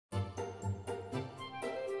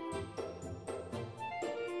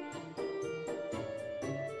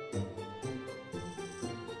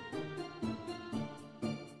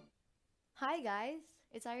Hi, guys.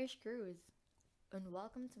 It's Irish Cruz, and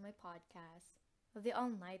welcome to my podcast, the All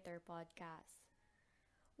Nighter Podcast.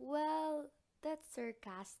 Well, that's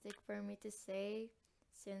sarcastic for me to say,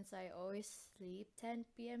 since I always sleep 10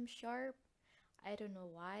 p.m. sharp. I don't know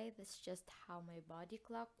why, that's just how my body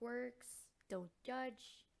clock works. Don't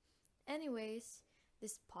judge. Anyways,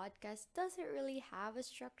 this podcast doesn't really have a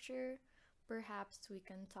structure. Perhaps we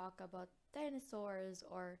can talk about dinosaurs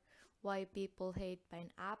or why people hate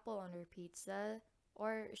pineapple on their pizza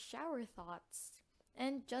or shower thoughts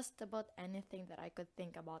and just about anything that I could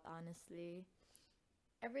think about, honestly.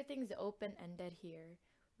 Everything's open ended here.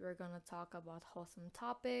 We're gonna talk about wholesome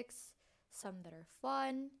topics, some that are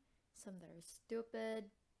fun, some that are stupid,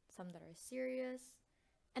 some that are serious,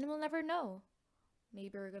 and we'll never know.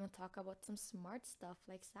 Maybe we're gonna talk about some smart stuff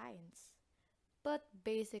like science. But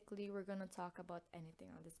basically, we're gonna talk about anything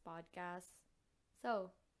on this podcast.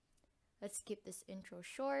 So, let's keep this intro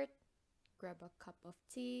short. Grab a cup of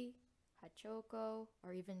tea, hot choco,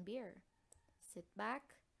 or even beer. Sit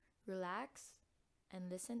back, relax, and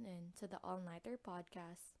listen in to the All Nighter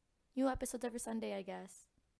podcast. New episodes every Sunday, I guess.